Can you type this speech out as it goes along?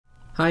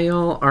Hi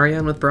y'all,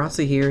 Aryan with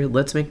Baratza here.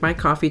 Let's make my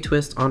coffee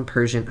twist on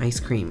Persian ice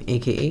cream,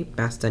 aka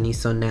Bastani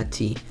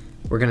Sonati.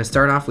 We're going to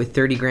start off with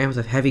 30 grams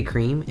of heavy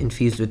cream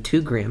infused with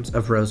 2 grams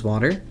of rose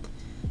water.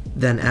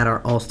 Then add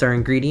our all-star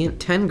ingredient,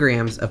 10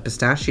 grams of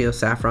pistachio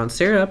saffron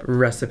syrup,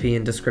 recipe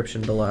and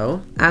description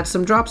below. Add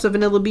some drops of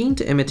vanilla bean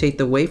to imitate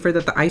the wafer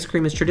that the ice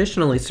cream is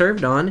traditionally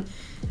served on.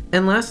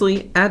 And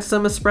lastly, add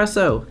some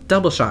espresso,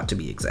 double shot to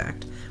be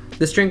exact.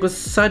 This drink was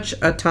such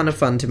a ton of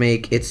fun to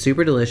make. It's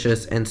super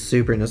delicious and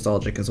super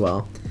nostalgic as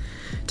well.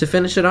 To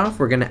finish it off,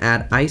 we're going to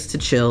add ice to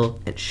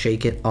chill and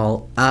shake it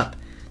all up.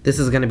 This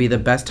is going to be the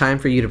best time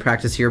for you to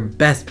practice your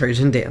best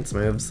Persian dance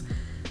moves.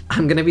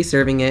 I'm going to be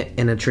serving it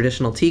in a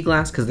traditional tea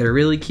glass because they're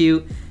really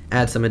cute.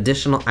 Add some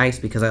additional ice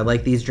because I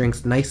like these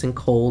drinks nice and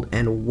cold,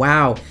 and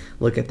wow,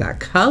 look at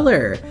that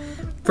color.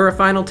 For a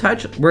final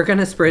touch, we're going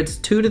to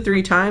spritz 2 to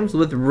 3 times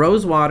with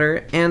rose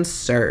water and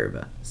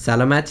serve.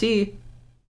 Sonati.